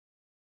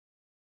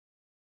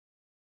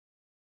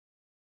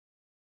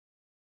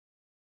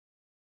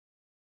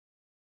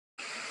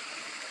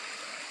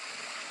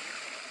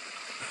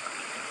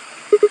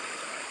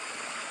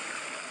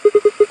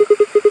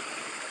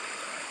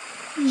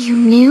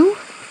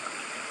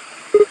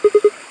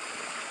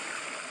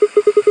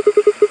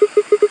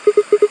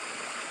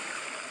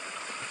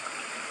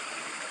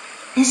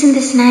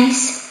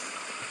nice.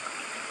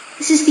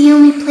 This is the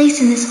only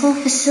place in this whole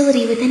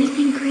facility with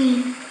anything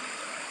green.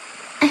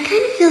 I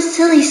kind of feel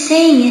silly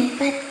saying it,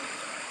 but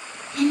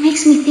it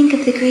makes me think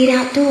of the great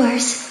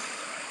outdoors.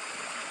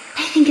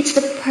 I think it's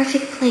the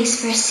perfect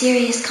place for a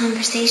serious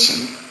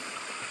conversation.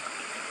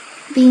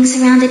 Being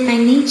surrounded by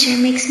nature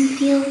makes me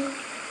feel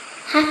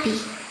happy.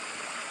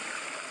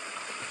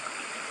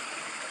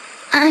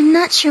 I'm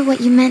not sure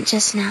what you meant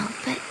just now,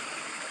 but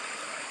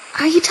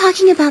are you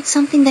talking about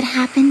something that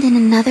happened in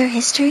another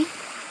history?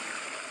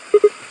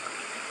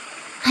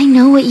 I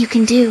know what you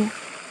can do.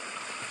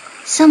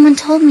 Someone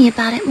told me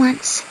about it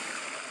once.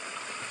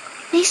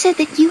 They said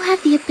that you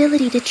have the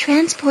ability to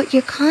transport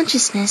your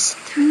consciousness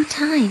through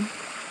time.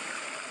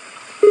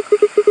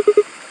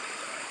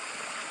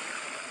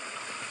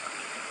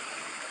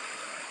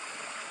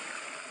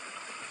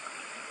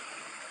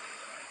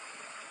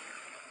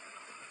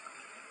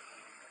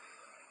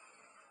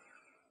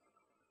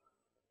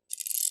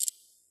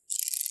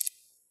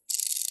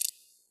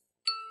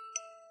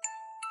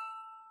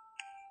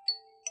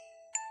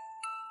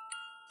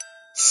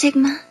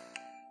 Sigma,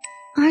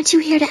 aren't you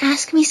here to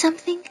ask me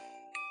something?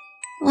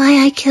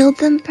 Why I killed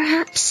them,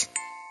 perhaps?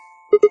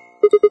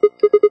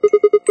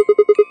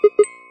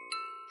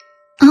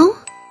 Oh?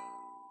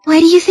 Why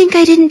do you think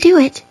I didn't do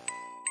it?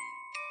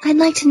 I'd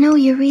like to know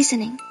your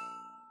reasoning.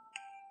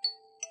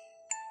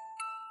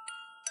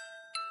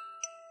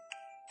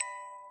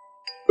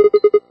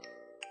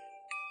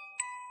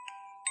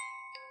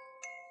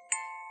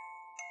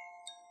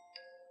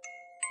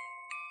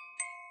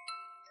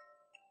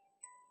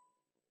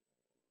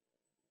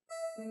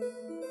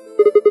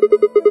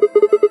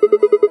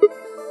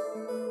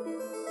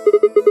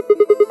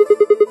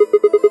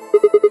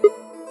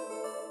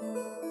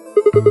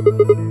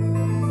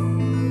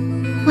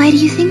 Why do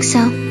you think so?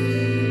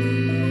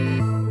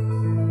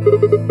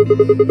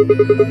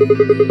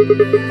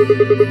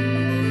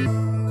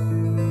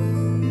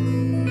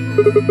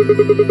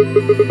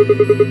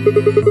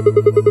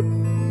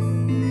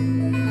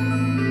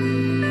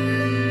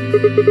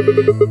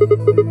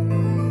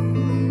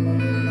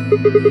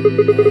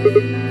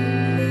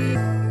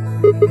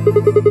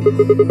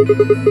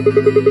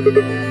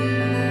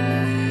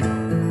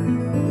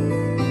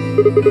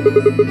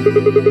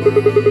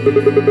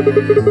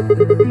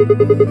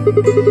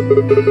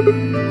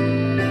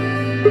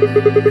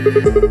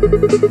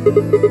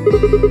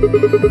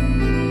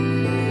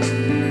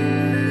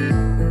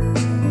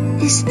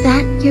 Is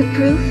that your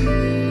proof?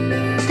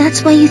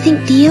 That's why you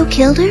think Dio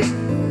killed her?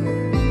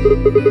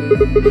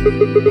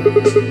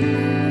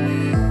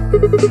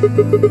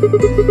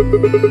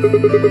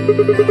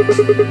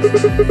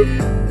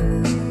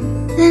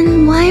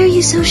 Then why are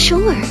you so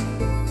sure?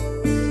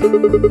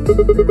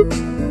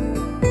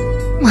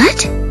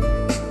 What?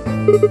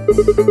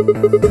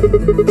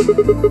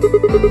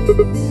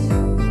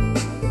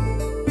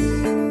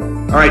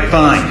 Alright,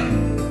 fine.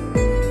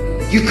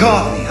 You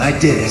caught me, I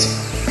did it.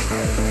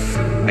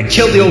 I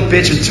killed the old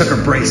bitch and took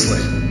her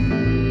bracelet.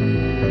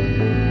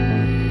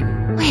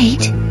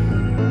 Wait,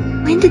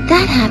 when did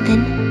that happen?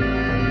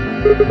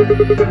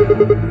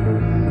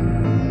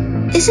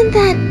 Isn't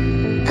that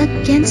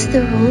against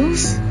the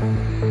rules?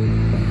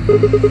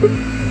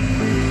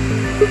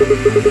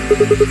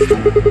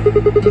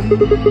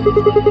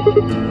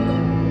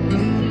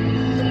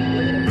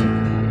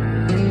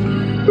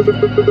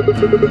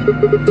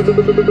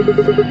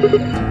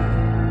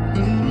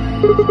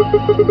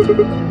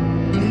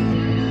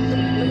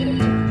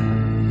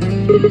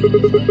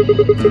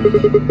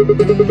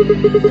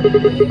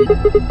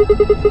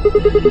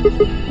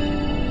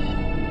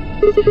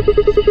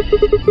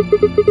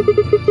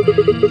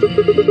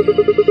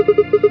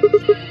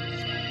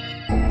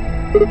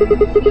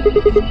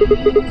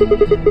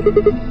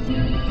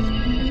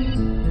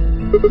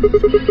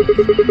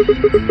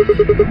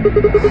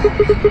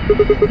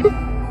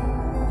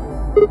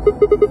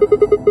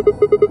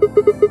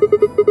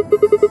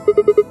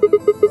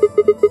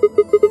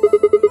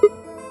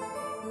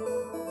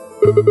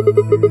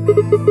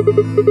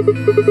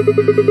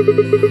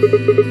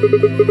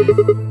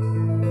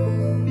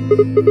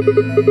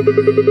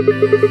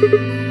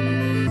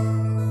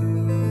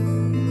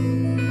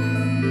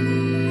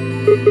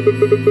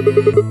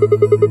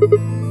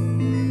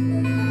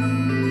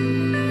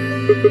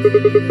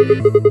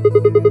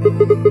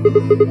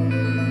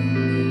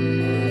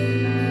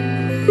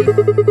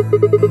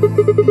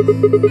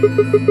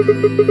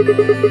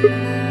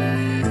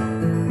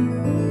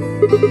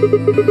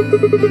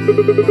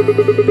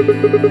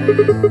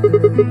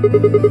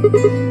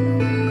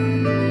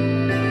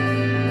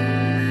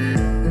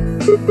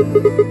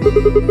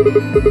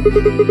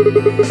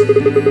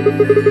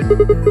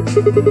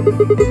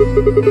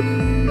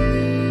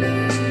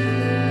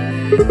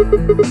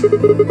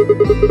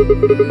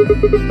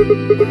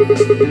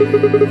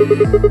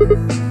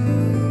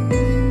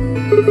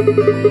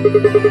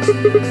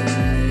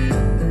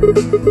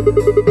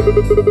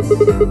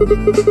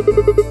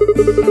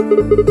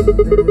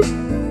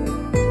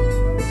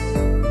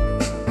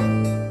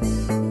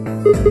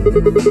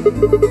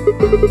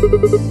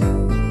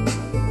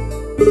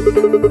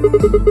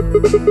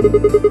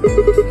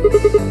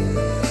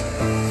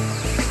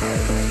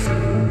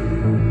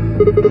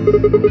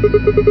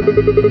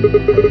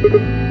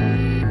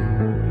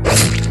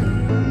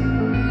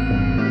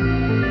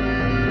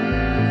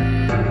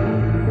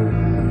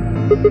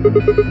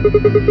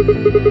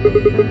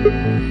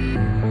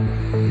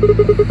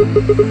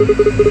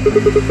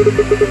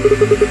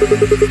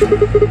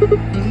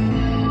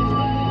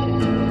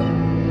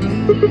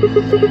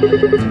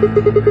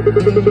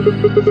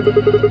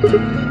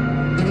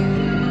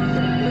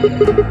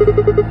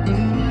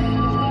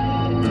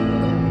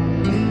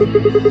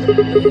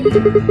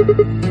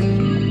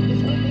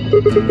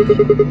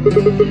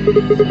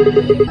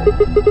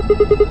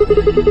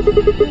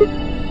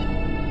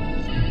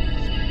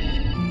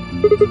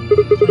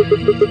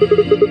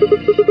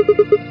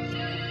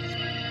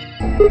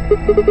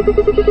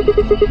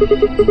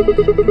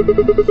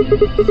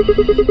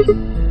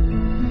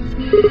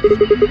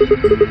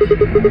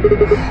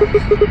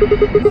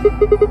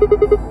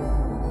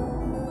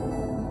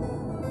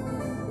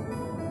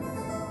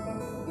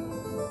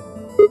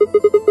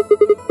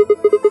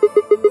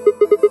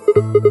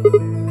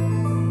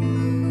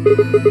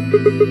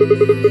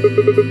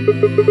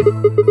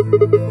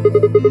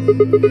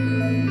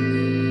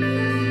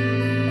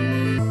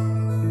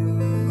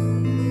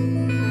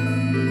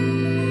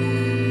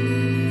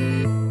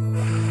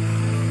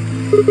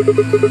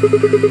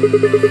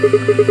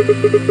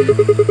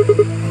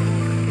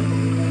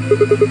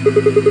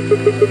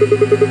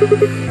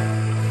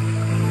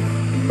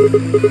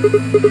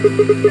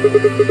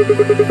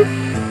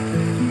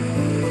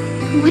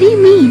 What do you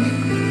mean?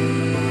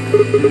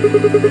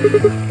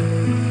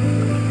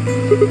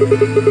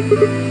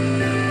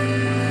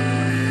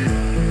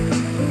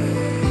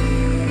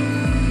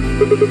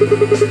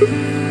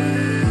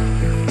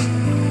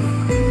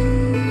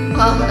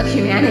 All of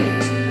humanity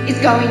is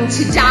going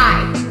to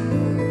die.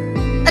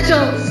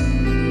 Adults,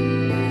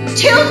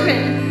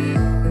 children,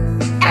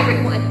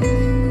 everyone.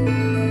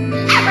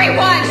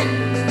 Everyone!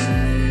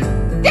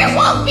 There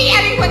won't be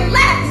anyone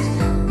left!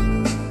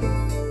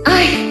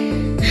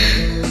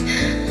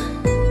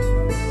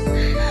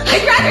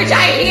 I'd rather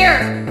die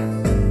here!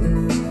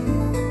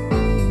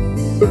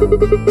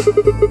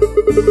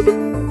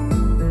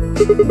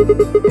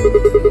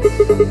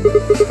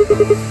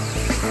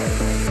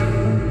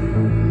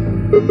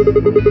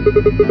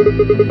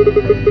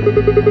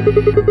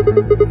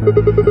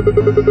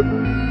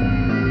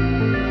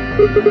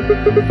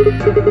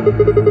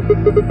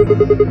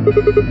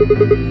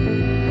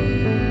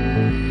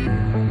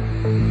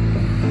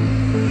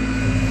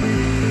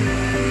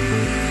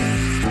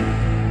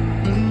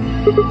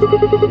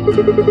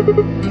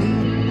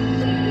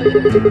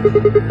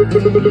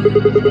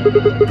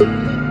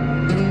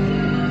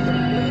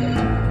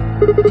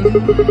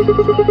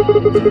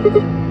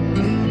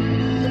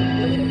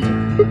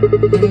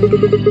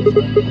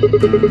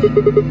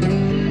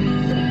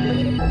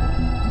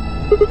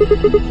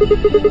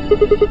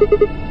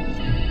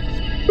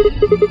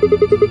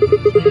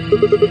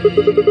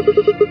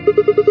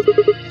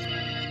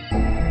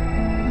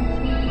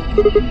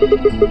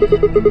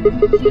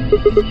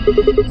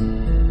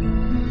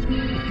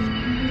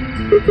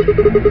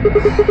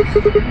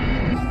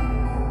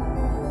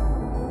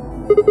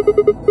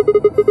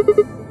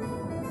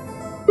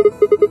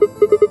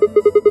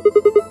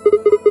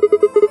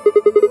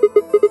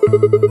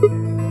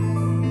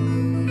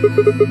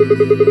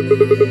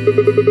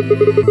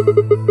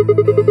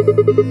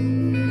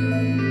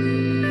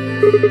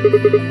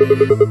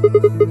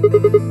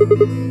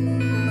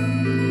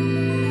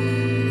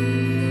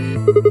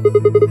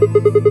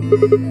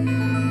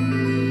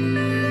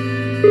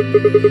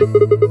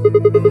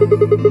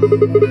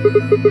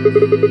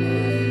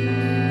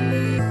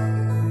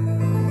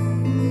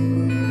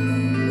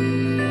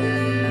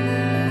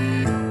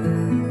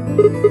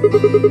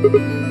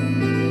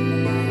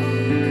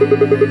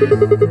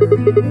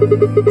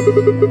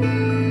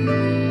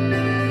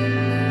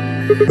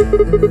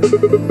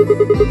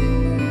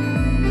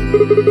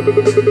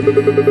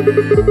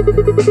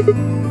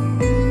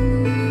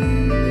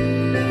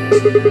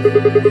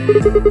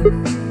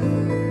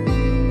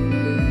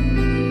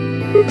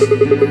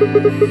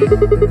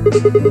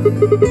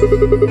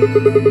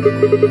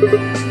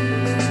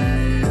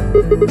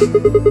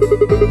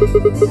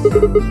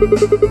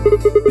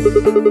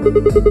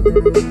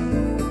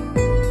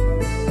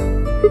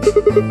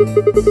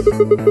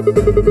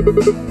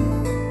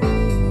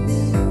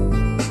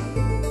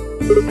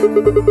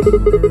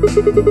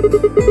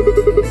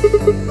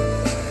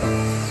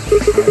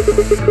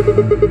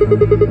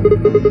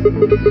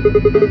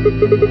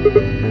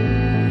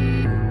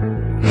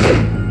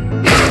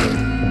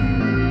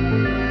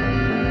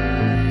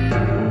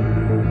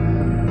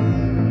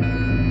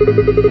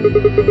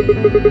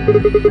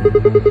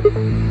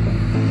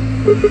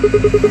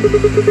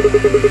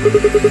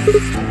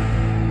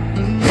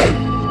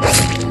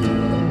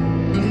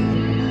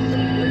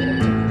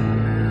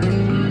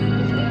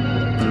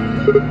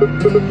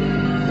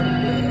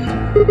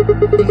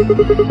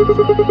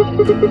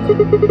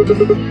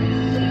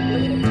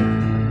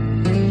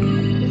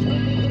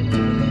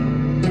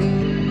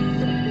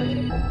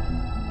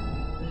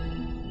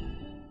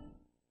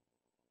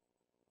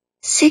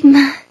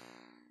 Sigma,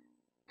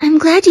 I'm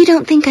glad you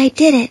don't think I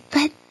did it,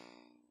 but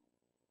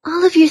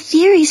all of your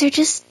theories are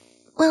just,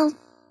 well,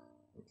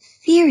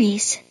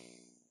 theories.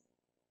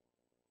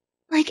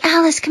 Like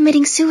Alice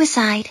committing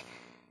suicide.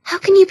 How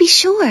can you be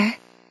sure?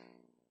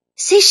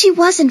 Say she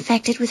was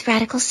infected with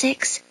Radical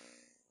 6.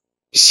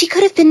 She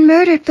could have been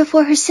murdered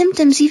before her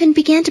symptoms even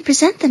began to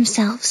present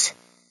themselves.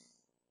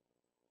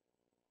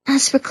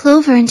 As for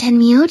Clover and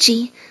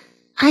Tenmyoji,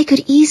 I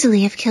could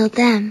easily have killed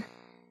them.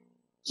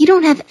 You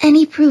don't have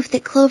any proof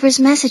that Clover's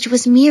message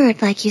was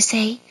mirrored like you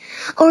say,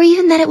 or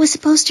even that it was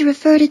supposed to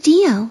refer to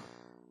Dio.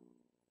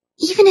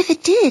 Even if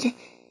it did,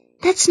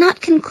 that's not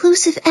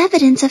conclusive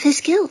evidence of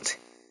his guilt.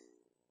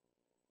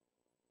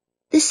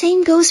 The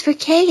same goes for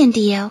Kay and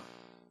Dio.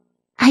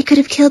 I could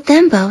have killed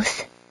them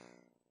both.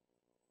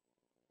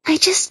 Why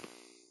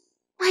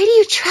do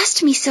you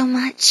trust me so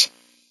much?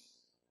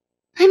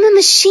 I'm a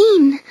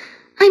machine.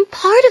 I'm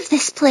part of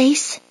this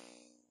place.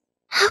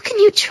 How can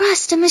you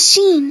trust a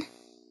machine?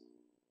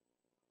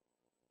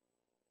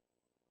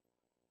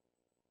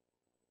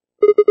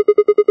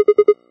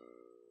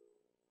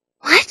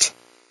 What?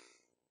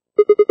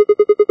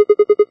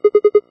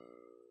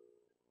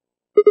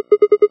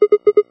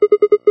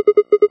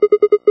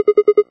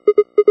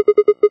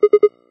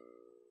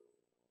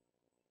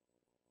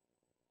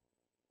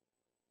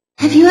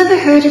 Have you ever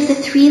heard of the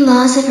 3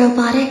 laws of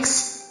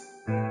robotics?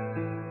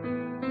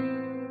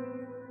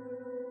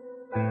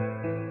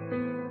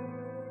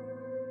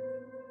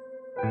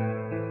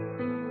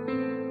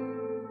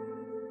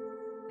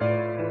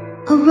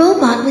 A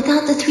robot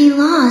without the 3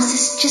 laws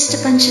is just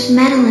a bunch of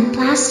metal and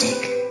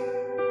plastic.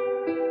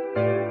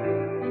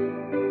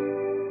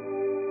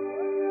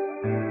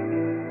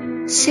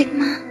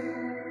 Sigma.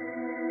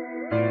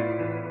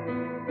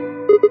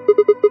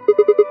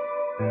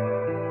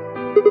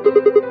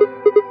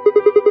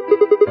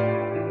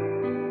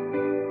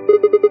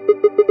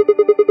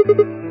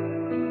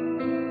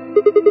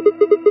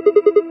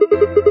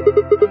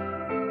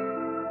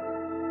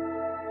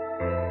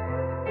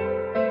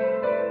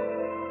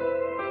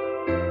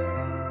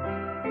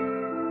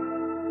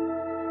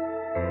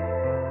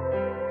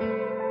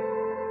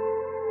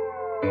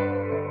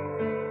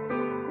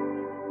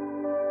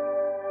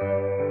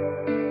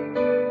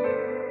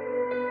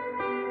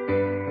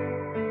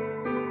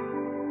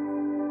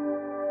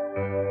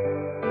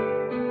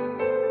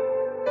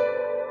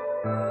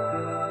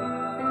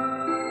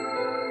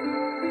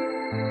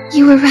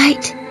 You were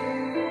right.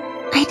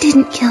 I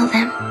didn't kill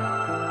them.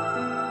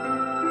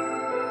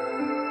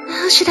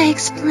 How should I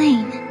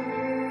explain?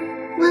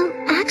 Well,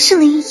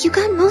 actually, you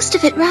got most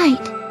of it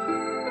right.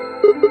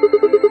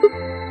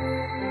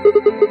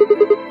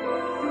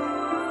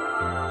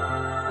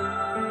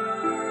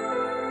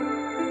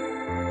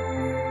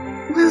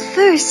 Well,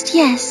 first,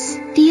 yes,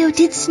 Dio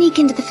did sneak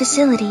into the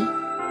facility.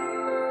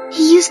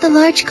 He used the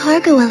large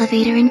cargo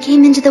elevator and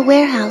came into the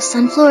warehouse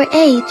on floor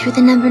A through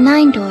the number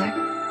 9 door.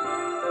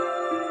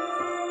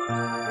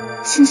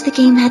 Since the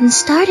game hadn't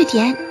started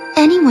yet,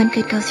 anyone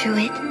could go through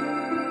it.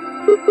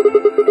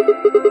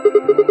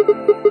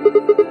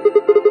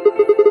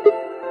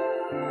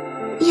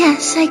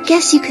 Yes, I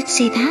guess you could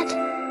say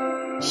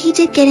that. He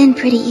did get in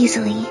pretty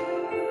easily.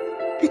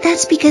 But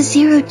that's because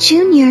Zero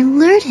Jr.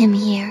 lured him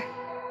here.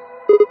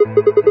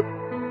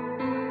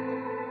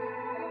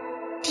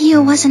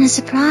 Dio wasn't a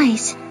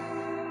surprise.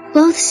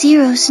 Both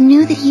Zeros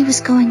knew that he was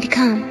going to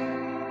come.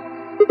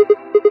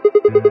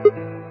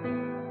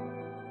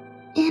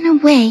 In a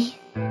way.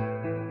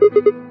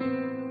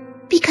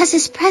 Because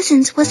his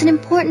presence was an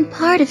important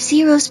part of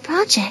Zero's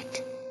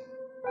project.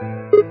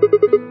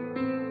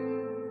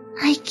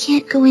 I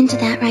can't go into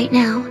that right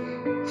now.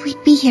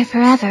 We'd be here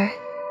forever.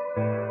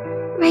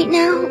 Right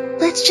now,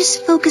 let's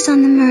just focus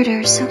on the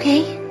murders,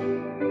 okay?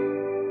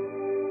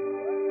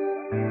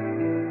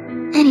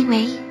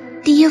 Anyway,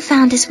 Dio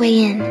found his way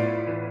in.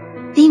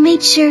 They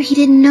made sure he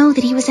didn't know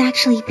that he was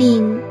actually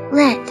being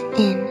let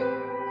in.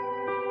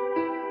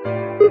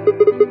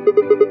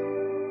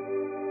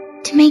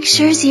 To make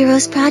sure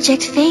Zero's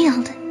project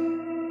failed.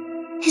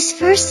 His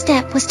first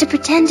step was to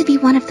pretend to be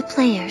one of the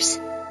players.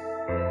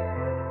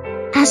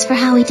 As for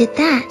how he did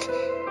that,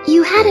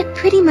 you had it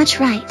pretty much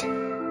right.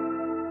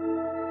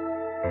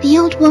 The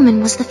old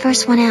woman was the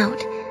first one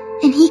out,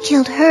 and he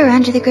killed her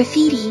under the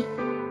graffiti.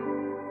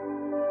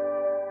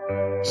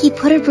 He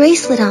put her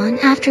bracelet on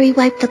after he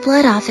wiped the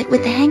blood off it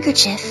with the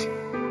handkerchief.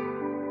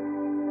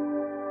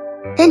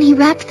 Then he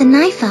wrapped the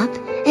knife up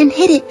and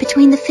hid it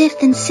between the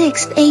 5th and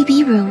 6th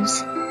AB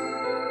rooms.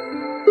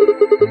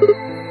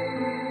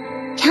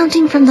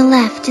 Counting from the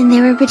left in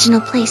their original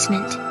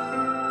placement.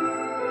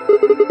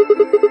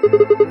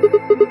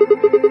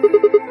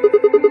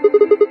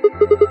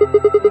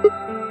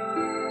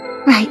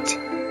 Right.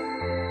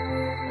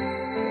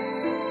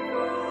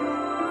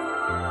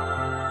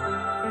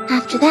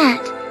 After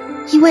that,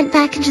 he went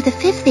back into the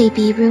 5th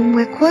AB room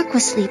where Quark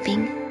was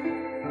sleeping.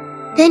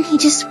 Then he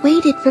just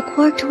waited for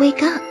Quark to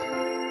wake up.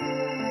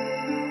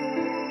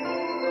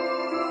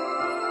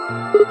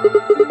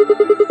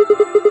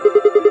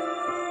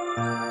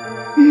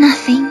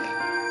 Nothing.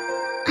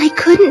 I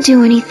couldn't couldn't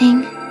do anything.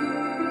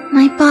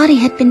 My body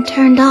had been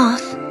turned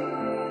off.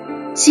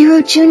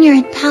 Zero Jr.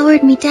 had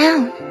powered me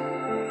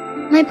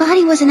down. My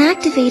body wasn't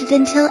activated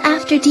until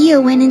after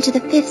Dio went into the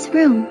 5th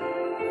room.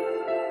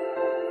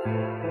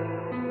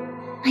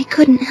 I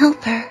couldn't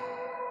help her.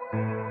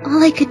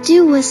 All I could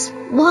do was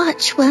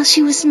watch while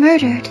she was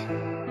murdered.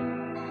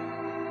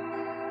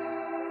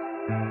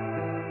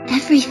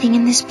 Everything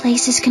in this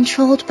place is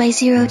controlled by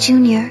Zero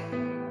Jr.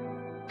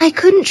 I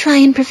couldn't try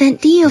and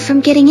prevent Dio from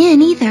getting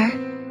in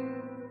either.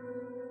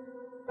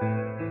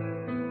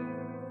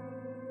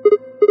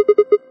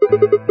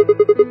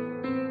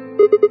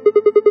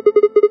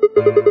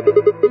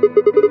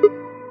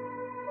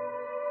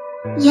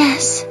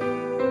 Yes,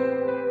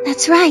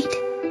 that's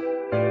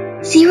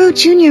right. Zero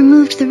Jr.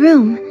 moved the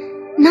room,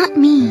 not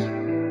me.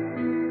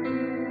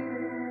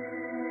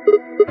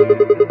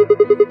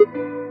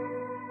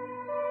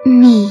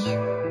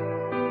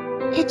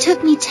 It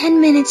took me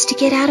 10 minutes to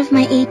get out of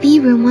my AB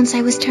room once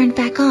I was turned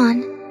back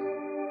on.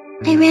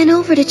 I ran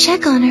over to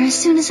check on her as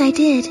soon as I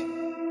did.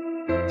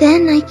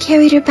 Then I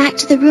carried her back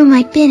to the room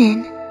I'd been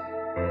in.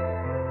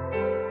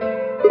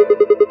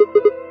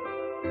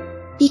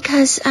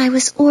 Because I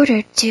was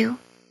ordered to.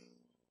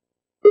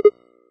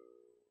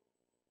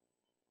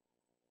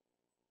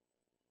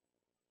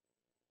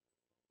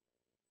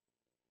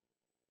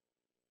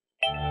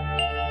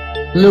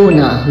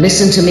 Luna,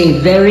 listen to me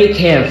very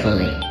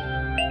carefully.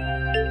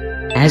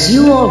 As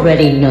you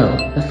already know,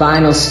 the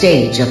final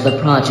stage of the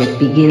project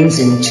begins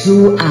in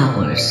 2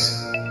 hours.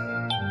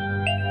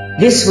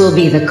 This will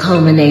be the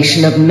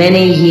culmination of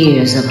many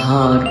years of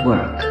hard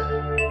work.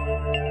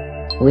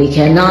 We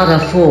cannot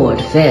afford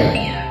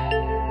failure.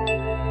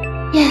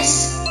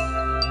 Yes,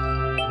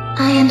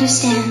 I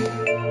understand.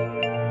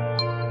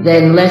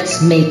 Then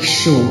let's make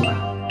sure.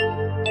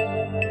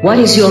 What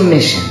is your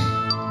mission?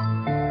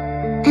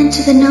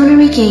 Enter the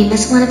Nonary Game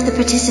as one of the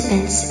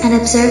participants and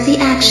observe the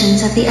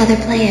actions of the other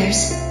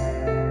players.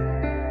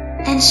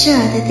 Ensure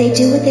that they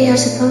do what they are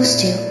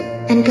supposed to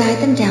and guide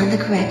them down the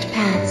correct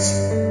paths.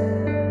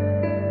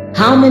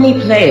 How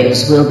many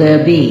players will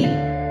there be?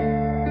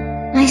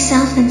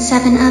 Myself and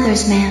 7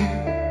 others,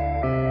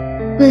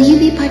 ma'am. Will you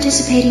be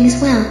participating as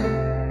well?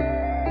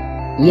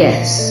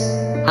 Yes,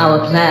 our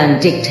plan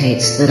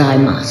dictates that I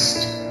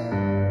must.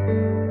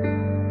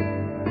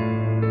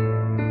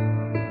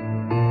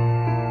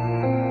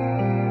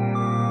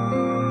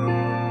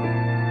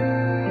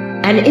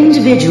 An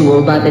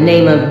individual by the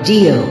name of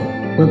Dio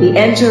will be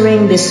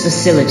entering this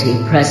facility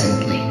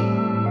presently.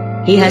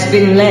 He has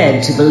been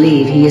led to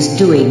believe he is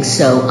doing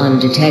so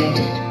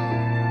undetected.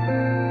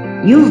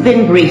 You've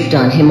been briefed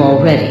on him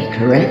already,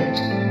 correct?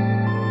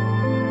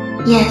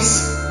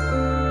 Yes.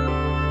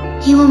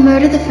 He will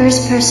murder the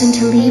first person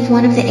to leave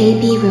one of the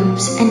AB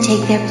rooms and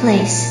take their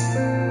place.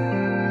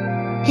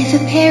 If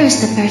a pair is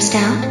the first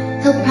out,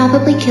 he'll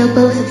probably kill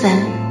both of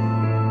them.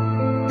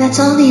 That's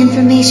all the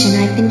information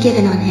I've been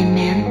given on him,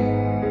 ma'am.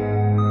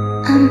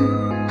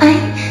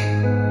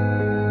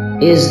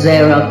 Is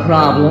there a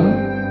problem?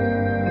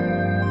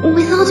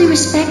 With all due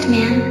respect,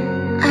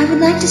 ma'am, I would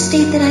like to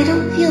state that I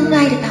don't feel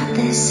right about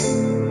this.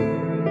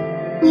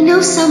 We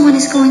know someone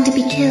is going to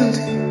be killed,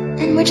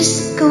 and we're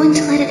just going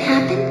to let it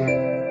happen?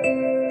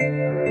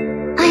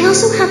 I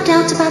also have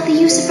doubts about the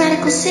use of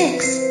Radical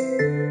 6.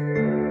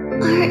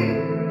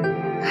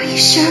 Are you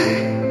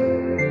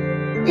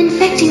sure?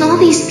 Infecting all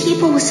these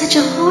people with such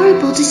a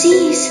horrible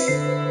disease.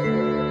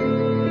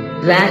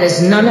 That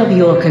is none of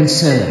your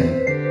concern.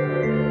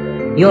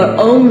 Your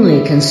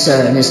only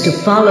concern is to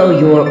follow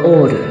your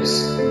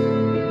orders.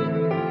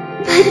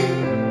 But...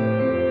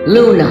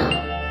 Luna,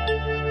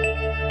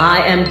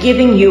 I am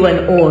giving you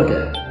an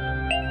order.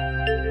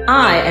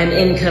 I am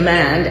in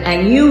command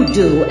and you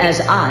do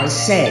as I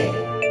say.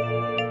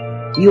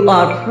 You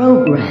are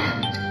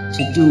programmed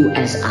to do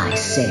as I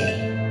say.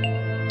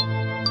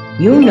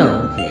 You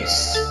know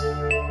this.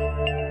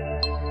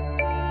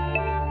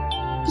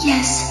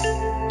 Yes.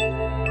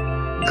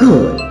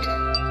 Good.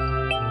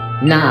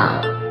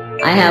 Now,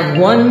 I have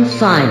one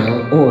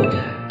final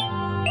order.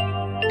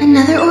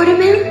 Another order,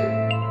 ma'am?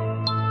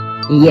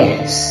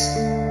 Yes.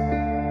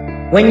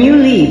 When you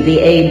leave the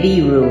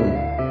AB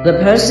room, the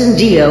person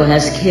Dio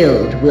has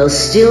killed will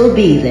still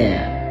be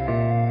there.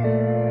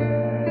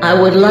 I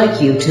would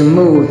like you to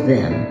move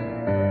them.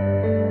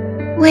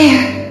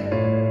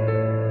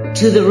 Where?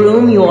 To the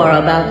room you are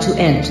about to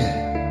enter,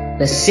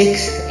 the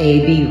 6th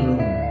AB room.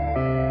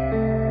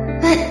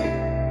 But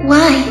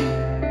why?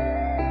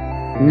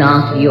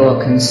 Not your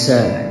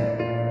concern.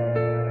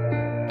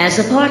 As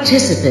a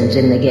participant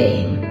in the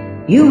game,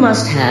 you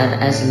must have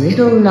as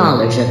little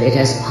knowledge of it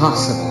as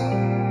possible.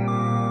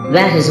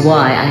 That is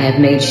why I have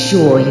made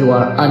sure you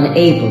are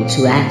unable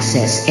to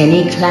access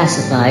any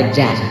classified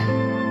data.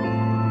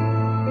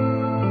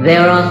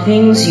 There are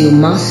things you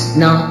must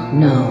not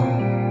know.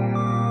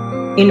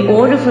 In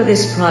order for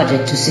this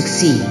project to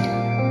succeed,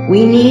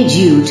 we need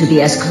you to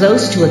be as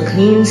close to a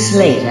clean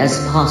slate as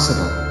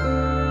possible.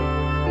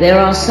 There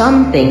are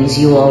some things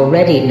you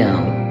already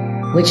know,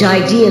 which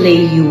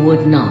ideally you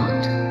would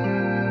not.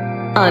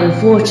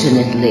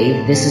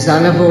 Unfortunately, this is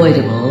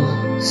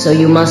unavoidable, so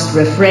you must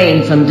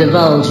refrain from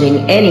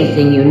divulging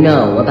anything you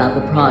know about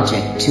the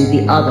project to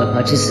the other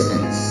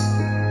participants.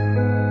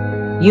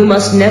 You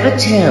must never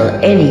tell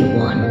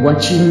anyone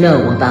what you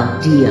know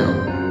about Dio,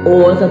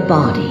 or the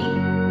body,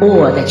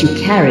 or that you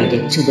carried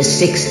it to the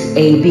 6th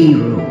AB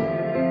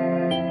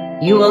room.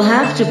 You will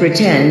have to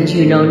pretend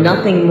you know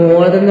nothing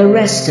more than the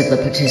rest of the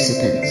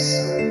participants.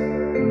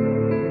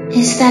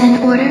 Is that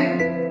an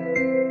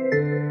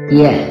order?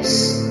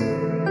 Yes.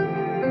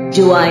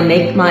 Do I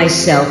make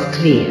myself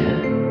clear?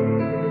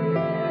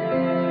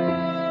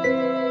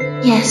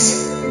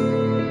 Yes.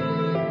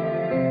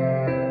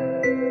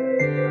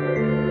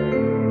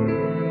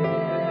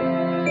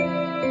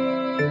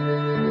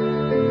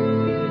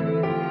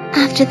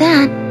 After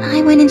that,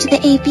 I went into the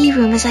AB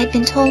room as I'd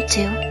been told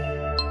to.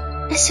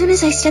 As soon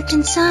as I stepped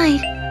inside,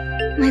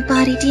 my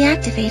body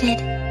deactivated.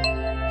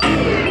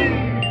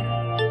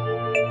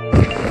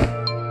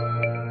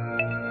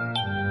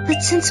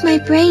 But since my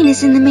brain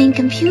is in the main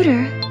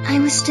computer, I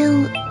was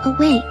still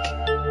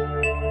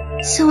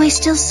awake. So I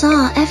still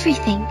saw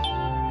everything.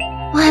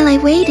 While I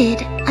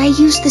waited, I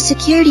used the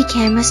security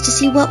cameras to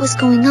see what was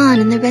going on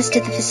in the rest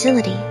of the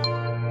facility.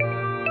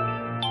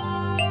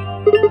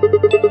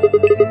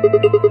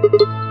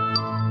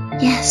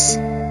 Yes,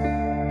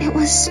 it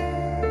was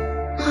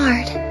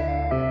hard.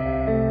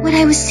 What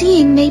I was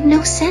seeing made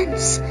no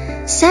sense.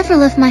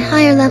 Several of my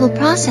higher level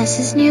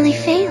processes nearly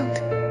failed.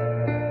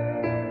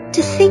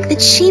 To think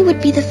that she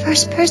would be the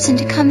first person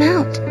to come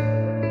out.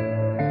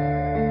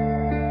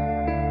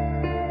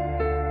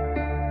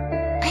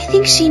 I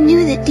think she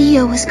knew that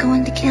Dio was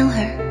going to kill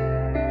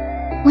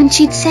her. When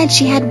she'd said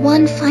she had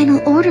one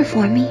final order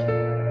for me,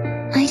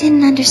 I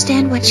didn't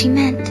understand what she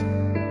meant.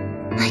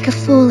 Like a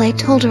fool, I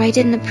told her I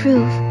didn't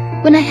approve,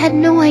 when I had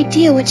no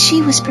idea what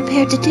she was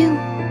prepared to do.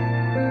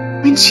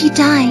 When she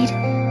died,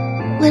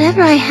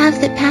 whatever I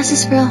have that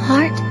passes for a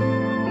heart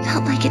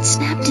felt like it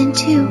snapped in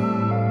two.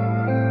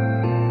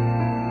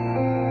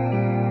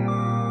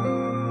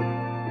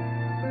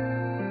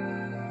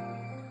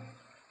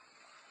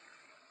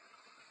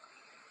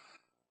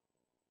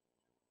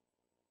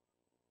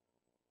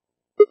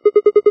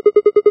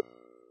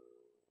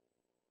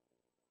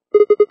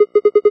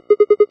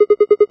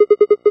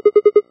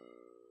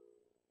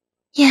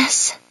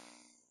 Yes.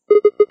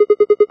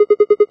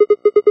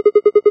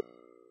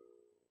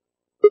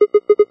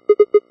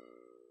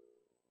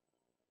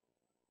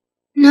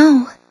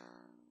 No.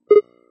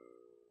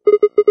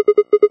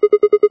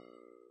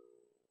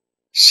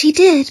 She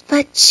did,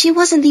 but she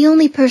wasn't the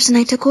only person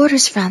I took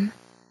orders from.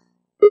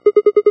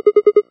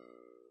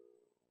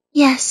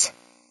 Yes.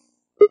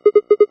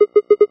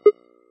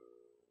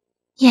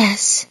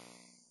 Yes.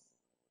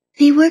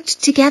 They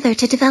worked together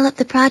to develop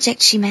the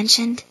project she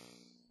mentioned.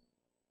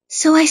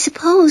 So I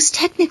suppose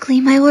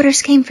technically my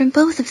orders came from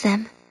both of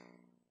them.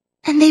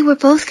 And they were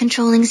both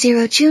controlling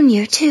Zero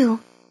Jr. too.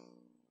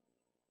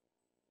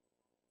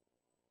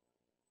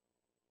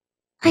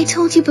 I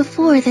told you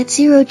before that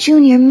Zero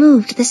Jr.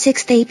 moved the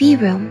 6th AB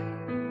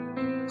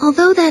room.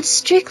 Although that's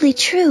strictly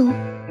true,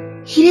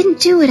 he didn't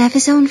do it of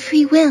his own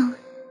free will.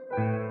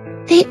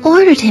 They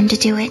ordered him to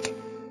do it.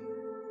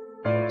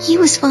 He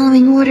was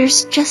following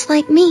orders just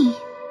like me.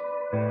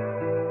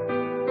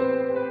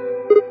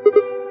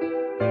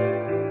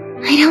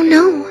 I don't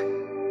know.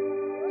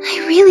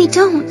 I really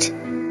don't.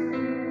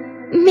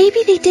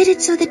 Maybe they did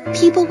it so that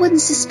people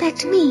wouldn't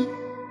suspect me.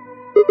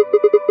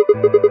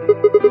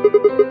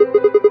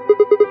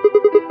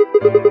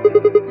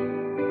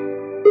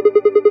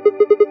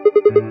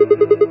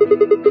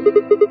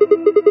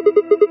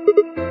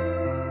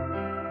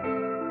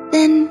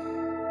 Then,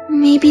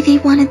 maybe they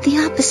wanted the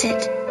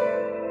opposite.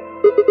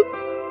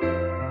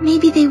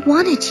 Maybe they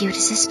wanted you to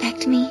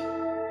suspect me.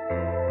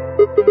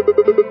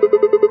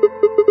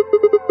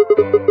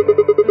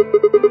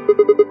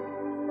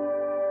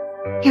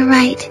 You're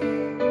right.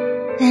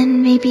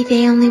 Then maybe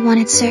they only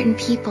wanted certain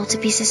people to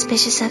be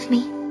suspicious of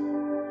me.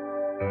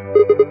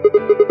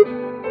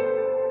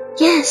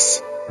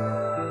 Yes.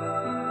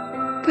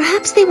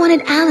 Perhaps they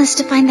wanted Alice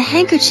to find the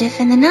handkerchief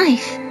and the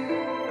knife.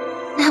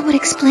 That would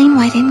explain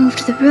why they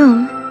moved the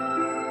room.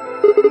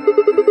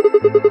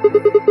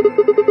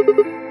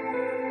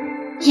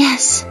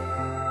 Yes.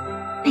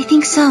 I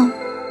think so.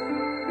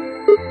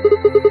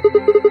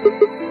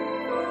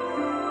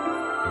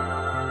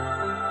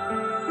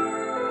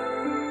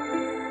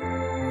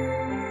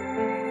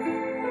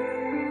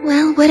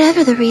 Well,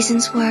 whatever the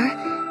reasons were,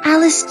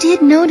 Alice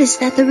did notice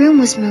that the room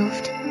was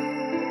moved,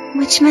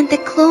 which meant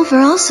that Clover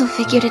also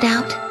figured it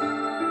out.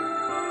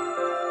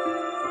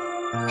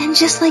 And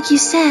just like you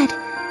said,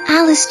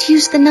 Alice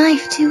used the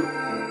knife to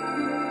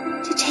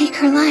take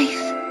her life.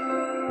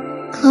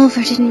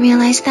 Clover didn't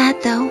realize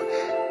that, though,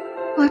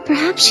 or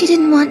perhaps she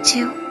didn't want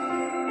to.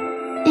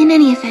 In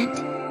any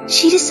event,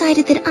 she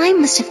decided that I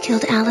must have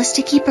killed Alice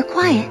to keep her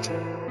quiet.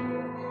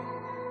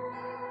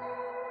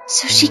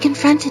 So she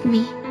confronted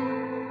me.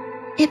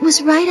 It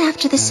was right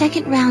after the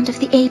second round of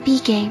the AB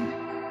game.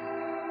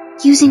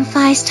 Using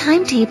Phi's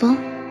timetable,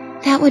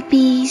 That would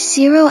be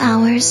 0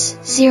 hours,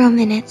 0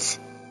 minutes.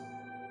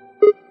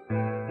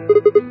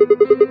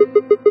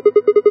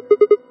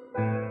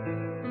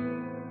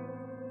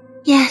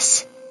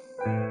 Yes,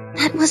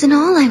 that wasn't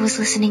all I was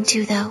listening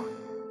to, though.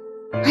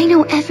 I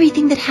know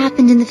everything that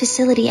happened in the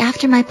facility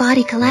after my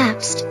body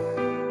collapsed.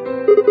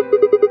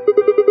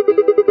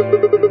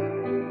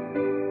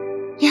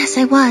 Yes,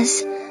 I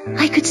was.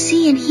 I could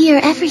see and hear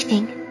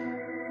everything.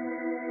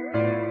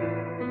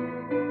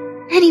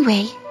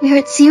 Anyway, we're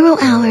at 0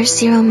 hours,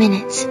 0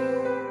 minutes.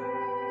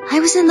 I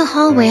was in the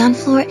hallway on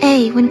floor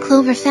A when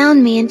Clover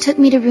found me and took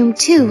me to room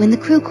 2 in the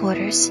crew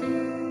quarters.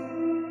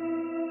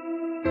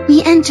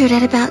 We entered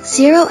at about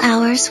 0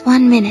 hours,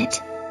 1 minute.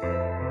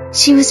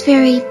 She was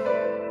very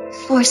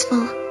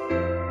forceful.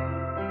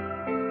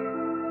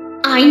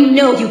 I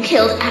know you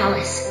killed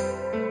Alice.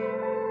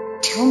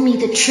 Tell me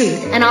the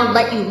truth and I'll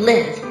let you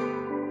live.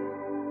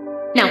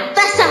 Now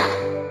fess up!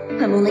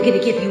 I'm only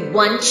gonna give you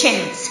one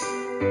chance.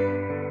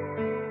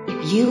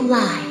 If you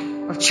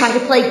lie or try to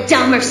play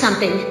dumb or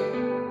something,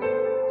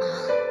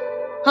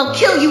 I'll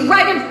kill you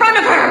right in front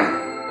of her!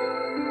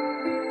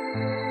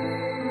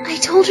 I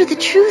told her the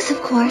truth,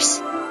 of course.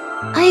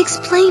 I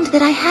explained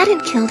that I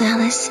hadn't killed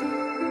Alice,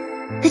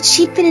 that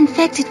she'd been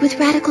infected with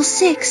Radical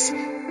 6,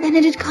 and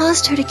it had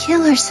caused her to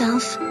kill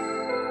herself.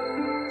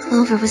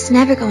 Clover was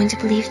never going to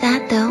believe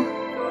that, though.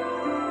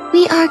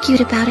 We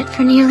argued about it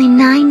for nearly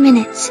 9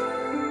 minutes.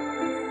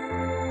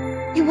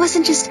 It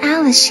wasn't just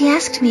Alice she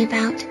asked me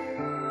about.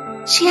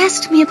 She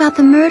asked me about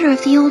the murder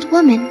of the old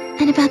woman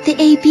and about the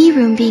AB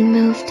room being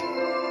moved.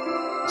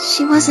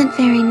 She wasn't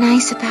very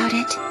nice about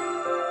it,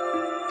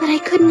 but I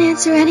couldn't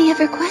answer any of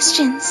her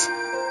questions.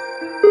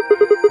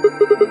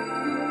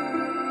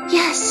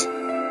 Yes.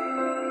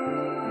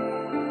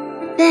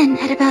 Then,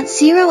 at about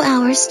 0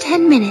 hours,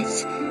 10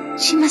 minutes,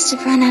 she must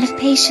have run out of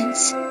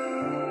patience.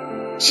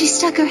 She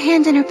stuck her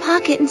hand in her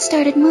pocket and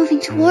started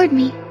moving toward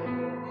me.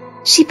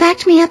 She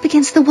backed me up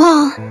against the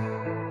wall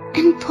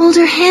and pulled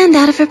her hand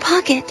out of her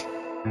pocket.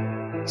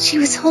 She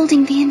was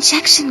holding the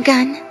injection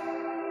gun.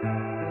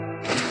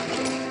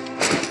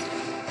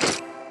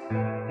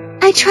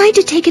 I tried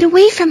to take it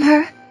away from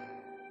her.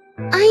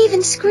 I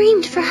even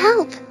screamed for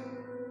help.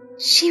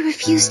 She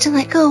refused to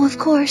let go, of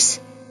course.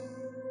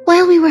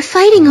 While we were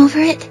fighting over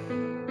it,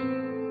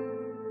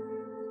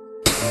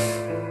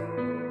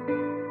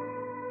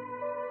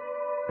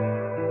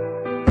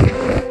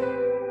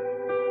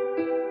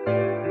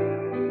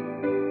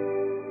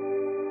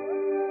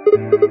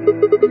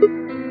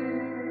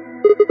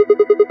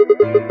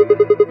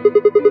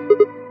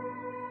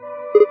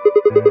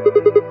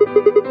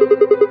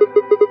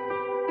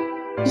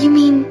 You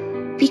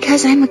mean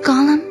because I'm a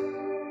golem?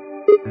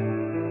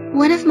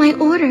 One of my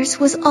orders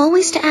was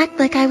always to act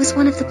like I was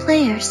one of the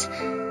players,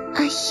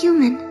 a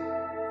human.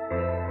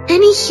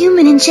 Any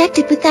human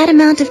injected with that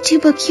amount of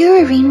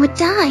tubocurarine would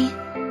die.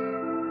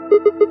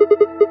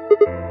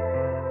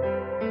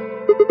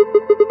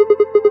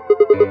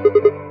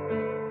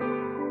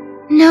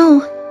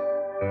 No,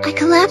 I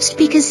collapsed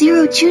because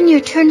Zero Jr.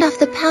 turned off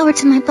the power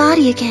to my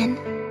body again.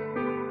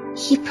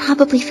 He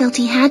probably felt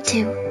he had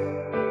to.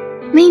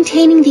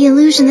 Maintaining the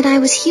illusion that I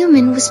was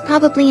human was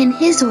probably in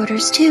his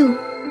orders, too.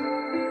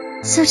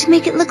 So to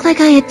make it look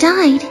like I had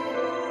died,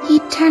 he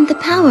turned the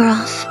power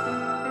off.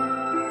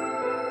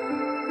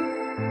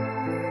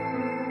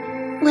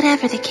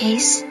 Whatever the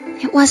case,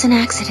 it was an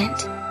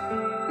accident.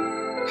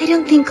 I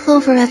don't think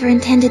Clover ever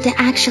intended to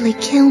actually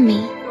kill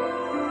me.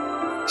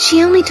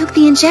 She only took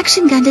the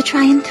injection gun to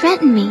try and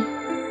threaten me.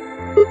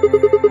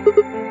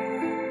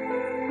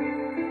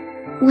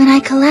 When I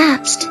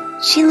collapsed,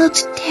 she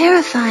looked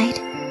terrified.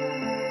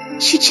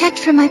 She checked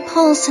for my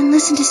pulse and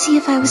listened to see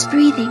if I was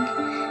breathing.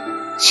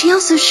 She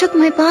also shook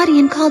my body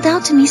and called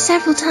out to me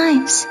several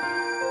times.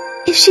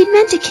 If she'd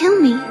meant to kill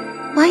me,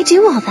 why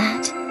do all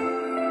that?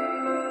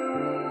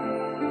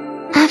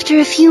 After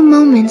a few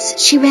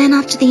moments, she ran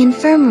off to the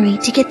infirmary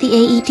to get the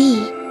AED.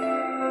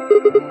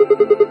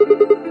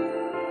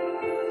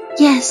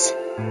 Yes.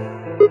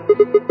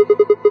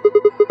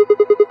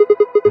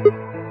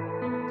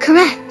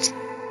 Correct.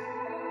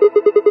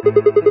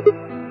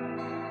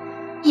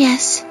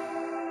 Yes.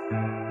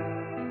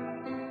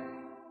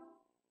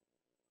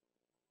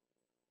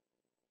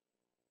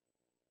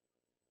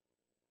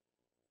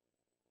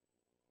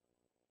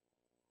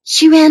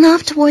 She ran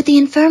off toward the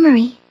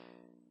infirmary.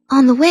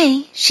 On the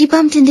way, she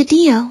bumped into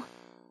Dio.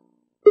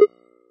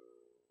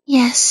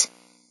 Yes.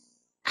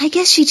 I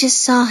guess she just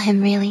saw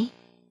him, really.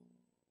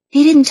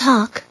 They didn't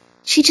talk.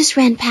 She just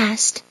ran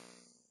past.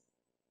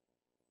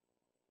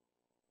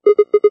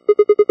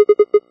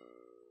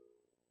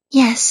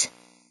 Yes.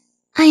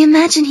 I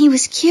imagine he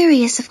was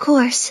curious, of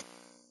course.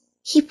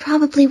 He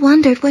probably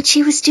wondered what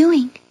she was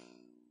doing.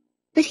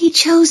 But he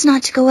chose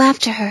not to go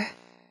after her.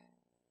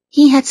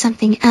 He had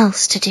something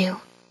else to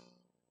do.